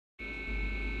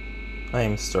I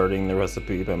am starting the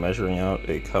recipe by measuring out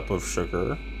a cup of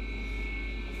sugar,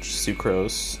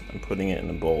 sucrose, and putting it in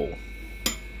a bowl.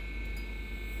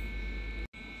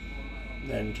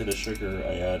 Then to the sugar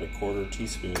I add a 1/4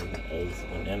 teaspoon of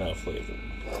banana flavor.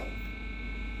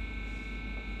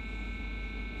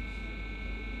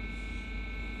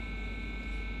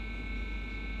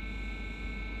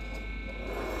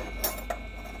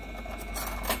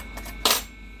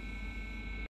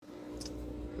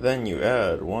 Then you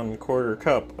add 1/4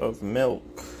 cup of milk,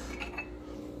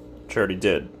 which I already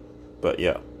did, but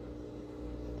yeah,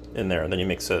 in there, and then you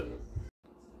mix it.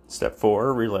 Step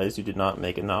 4, realize you did not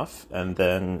make enough, and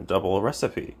then double a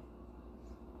recipe.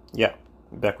 Yeah,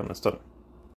 back when it's done.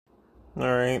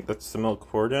 Alright, that's the milk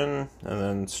poured in, and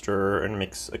then stir and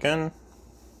mix again.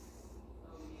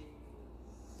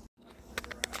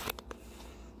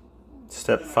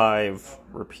 Step 5,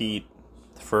 repeat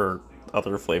for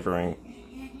other flavoring.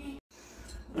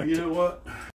 You know what?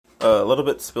 A little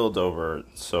bit spilled over,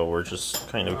 so we're just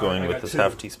kind of going with this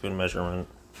 1/2 teaspoon measurement.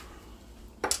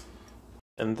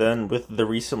 And then with the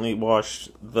recently washed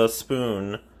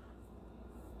spoon,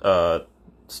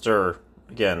 stir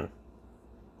again.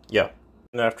 Yeah.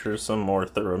 And after some more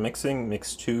thorough mixing,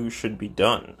 mix 2 should be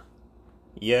done.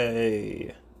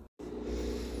 Yay!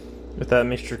 With that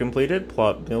mixture completed,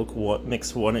 plop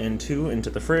mix 1 and 2 into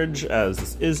the fridge, as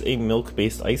this is a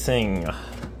milk-based icing.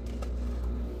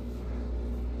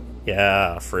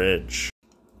 Yeah, fridge.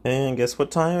 And guess what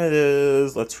time it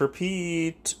is? Let's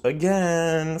repeat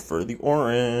again for the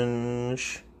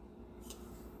orange.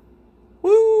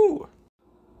 Woo!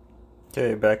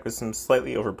 Okay, back with some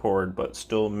slightly overpoured but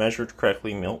still measured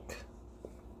correctly milk.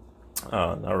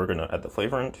 Now we're gonna add the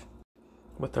flavorant.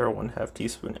 With our 1/2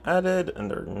 teaspoon added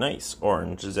and our nice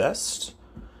orange zest.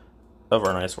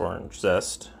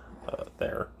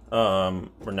 There.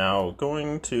 We're now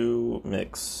going to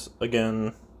mix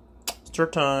again. Stir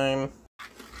time.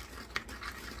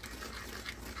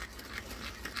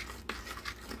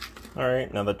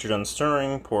 Alright, now that you're done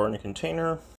stirring, pour in a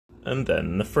container. And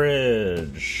then the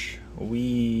fridge.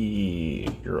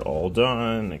 You're all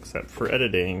done, except for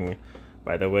editing.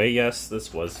 By the way, yes,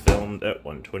 this was filmed at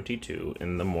 1:22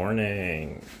 in the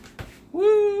morning.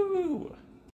 Woo!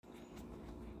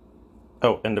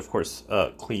 Oh, and of course,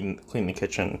 clean the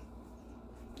kitchen.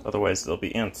 Otherwise there'll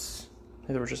be ants.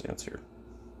 Hey, there were just ants here.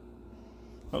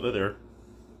 Oh, they're there.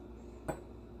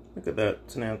 Look at that,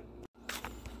 it's an ant.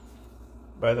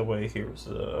 By the way, here's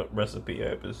a recipe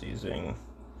I was using,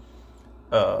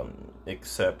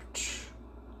 except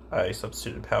I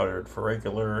substituted powdered for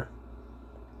regular,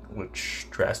 which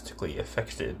drastically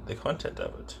affected the content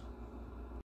of it.